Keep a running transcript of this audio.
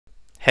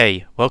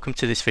Hey, welcome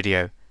to this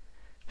video.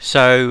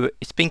 So,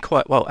 it's been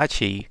quite, well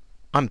actually,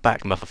 I'm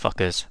back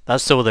motherfuckers.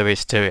 That's all there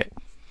is to it.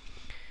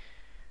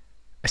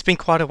 It's been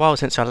quite a while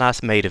since I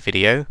last made a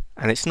video,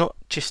 and it's not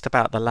just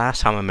about the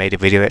last time I made a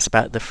video, it's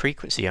about the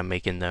frequency I'm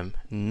making them.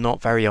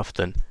 Not very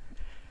often.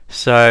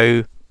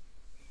 So,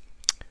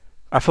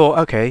 I thought,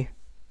 okay,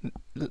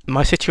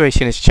 my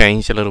situation has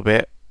changed a little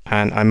bit,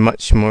 and I'm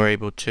much more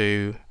able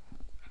to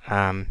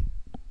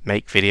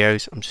make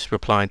videos. I'm just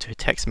replying to a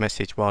text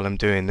message while I'm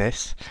doing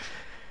this.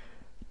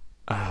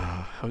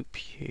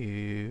 Hope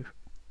you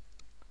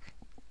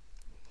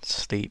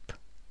sleep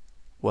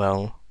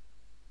well.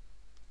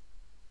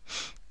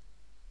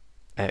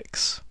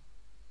 X.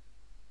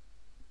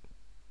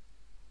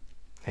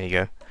 There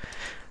you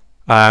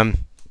go.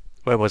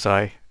 Where was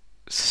I?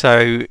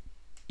 So,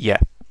 yeah.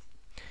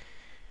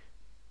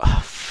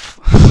 I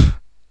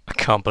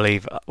can't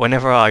believe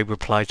whenever I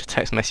reply to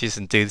text messages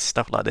and do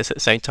stuff like this at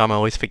the same time, I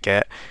always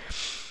forget.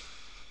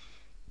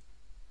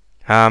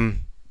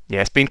 Yeah,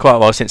 it's been quite a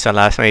while since I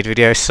last made a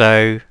video,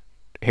 so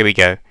here we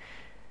go.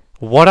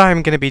 What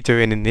I'm going to be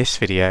doing in this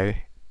video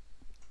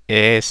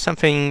is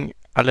something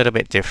a little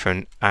bit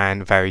different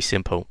and very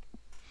simple.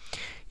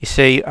 You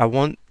see, I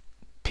want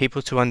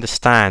people to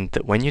understand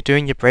that when you're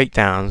doing your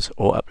breakdowns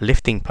or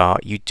uplifting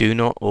part, you do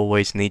not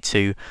always need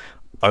to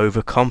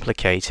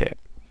overcomplicate it.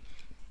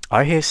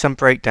 I hear some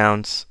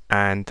breakdowns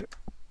and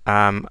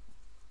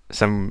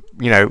some,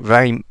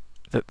 the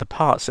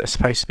parts that are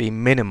supposed to be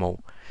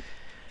minimal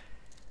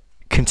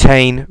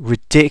contain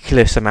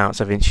ridiculous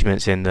amounts of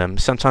instruments in them.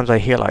 Sometimes I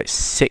hear like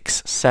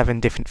 6, 7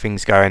 different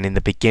things going in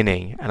the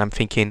beginning, and I'm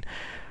thinking,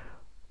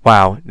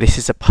 wow, this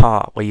is a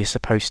part where you're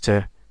supposed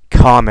to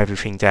calm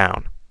everything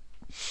down.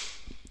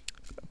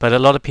 But a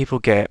lot of people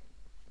get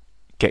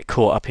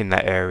caught up in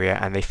that area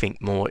and they think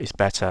more is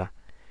better.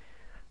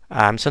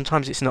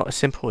 Sometimes it's not as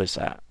simple as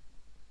that.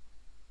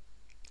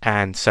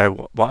 And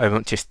so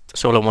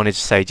that's all I wanted to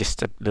say,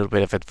 just a little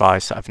bit of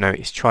advice that I've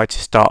noticed. Try to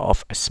start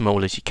off as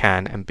small as you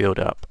can and build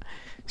up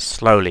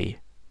slowly,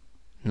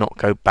 not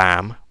go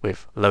bam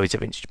with loads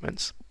of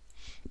instruments.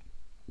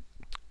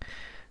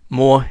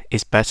 More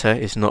is better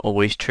is not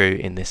always true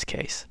in this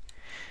case.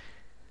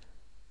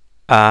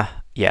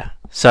 Yeah,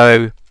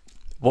 so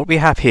what we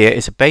have here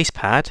is a bass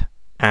pad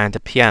and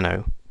a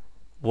piano.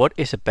 What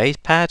is a bass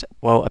pad?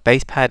 Well, a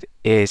bass pad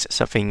is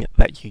something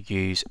that you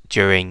use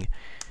during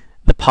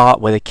the part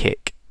where the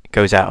kick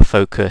goes out of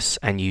focus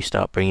and you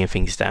start bringing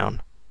things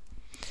down.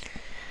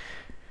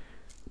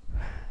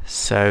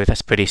 So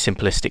that's pretty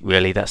simplistic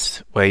really.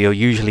 That's where you'll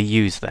usually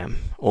use them,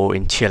 or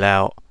in chill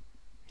out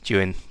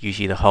during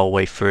usually the whole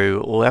way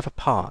through, or other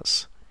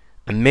parts.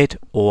 A mid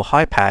or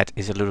high pad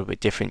is a little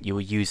bit different. You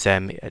will use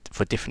them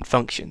for different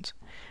functions,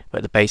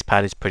 but the bass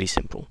pad is pretty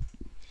simple.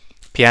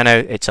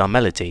 Piano, it's our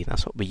melody,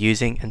 that's what we're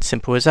using, and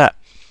simple as that.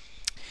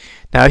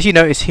 Now as you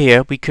notice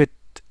here, we could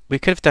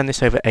have done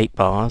this over 8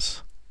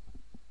 bars,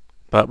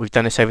 but we've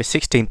done this over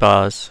 16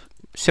 bars.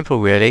 Simple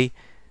really.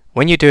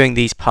 When you're doing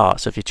these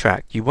parts of your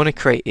track, you want to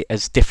create it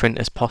as different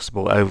as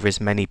possible over as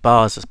many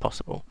bars as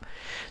possible.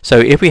 So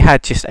if we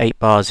had just 8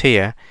 bars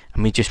here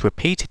and we just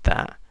repeated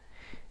that,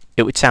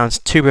 it would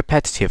sound too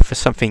repetitive for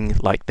something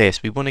like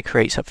this. We want to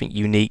create something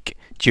unique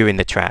during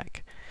the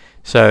track.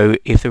 So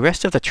if the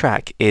rest of the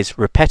track is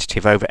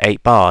repetitive over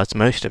 8 bars,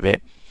 most of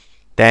it,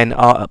 then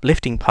our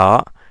uplifting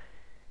part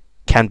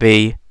can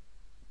be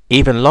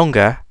even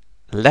longer,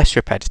 less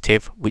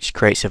repetitive, which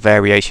creates a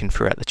variation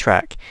throughout the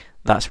track.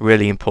 That's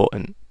really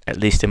important, at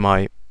least in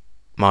my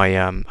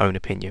own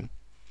opinion.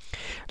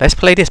 Let's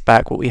play this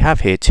back. What we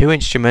have here, 2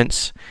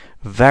 instruments,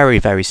 very,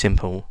 very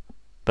simple,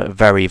 but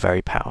very,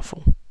 very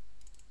powerful.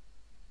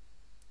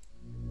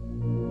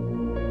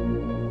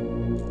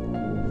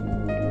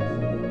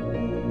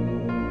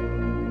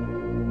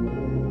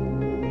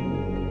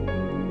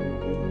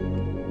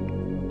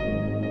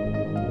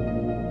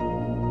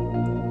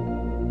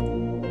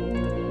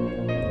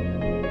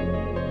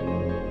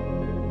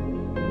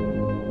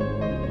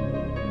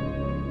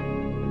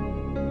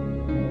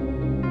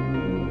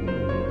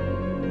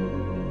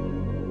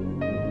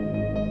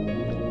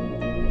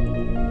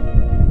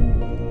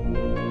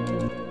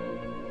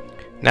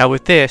 Now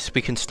with this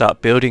we can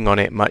start building on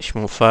it much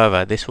more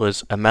further. This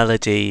was a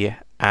melody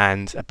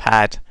and a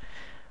pad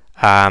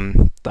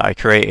that I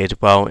created.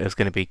 Well, it was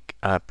going to be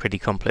a pretty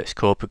complex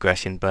chord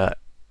progression, but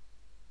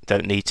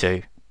don't need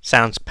to.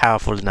 Sounds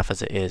powerful enough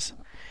as it is.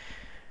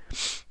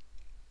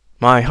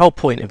 My whole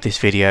point of this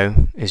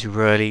video is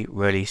really,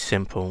 really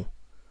simple.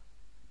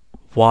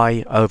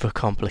 Why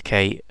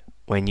overcomplicate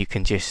when you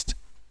can just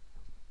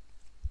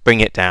bring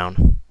it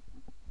down?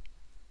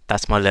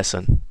 That's my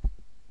lesson.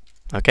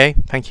 Okay,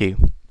 thank you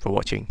for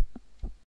watching.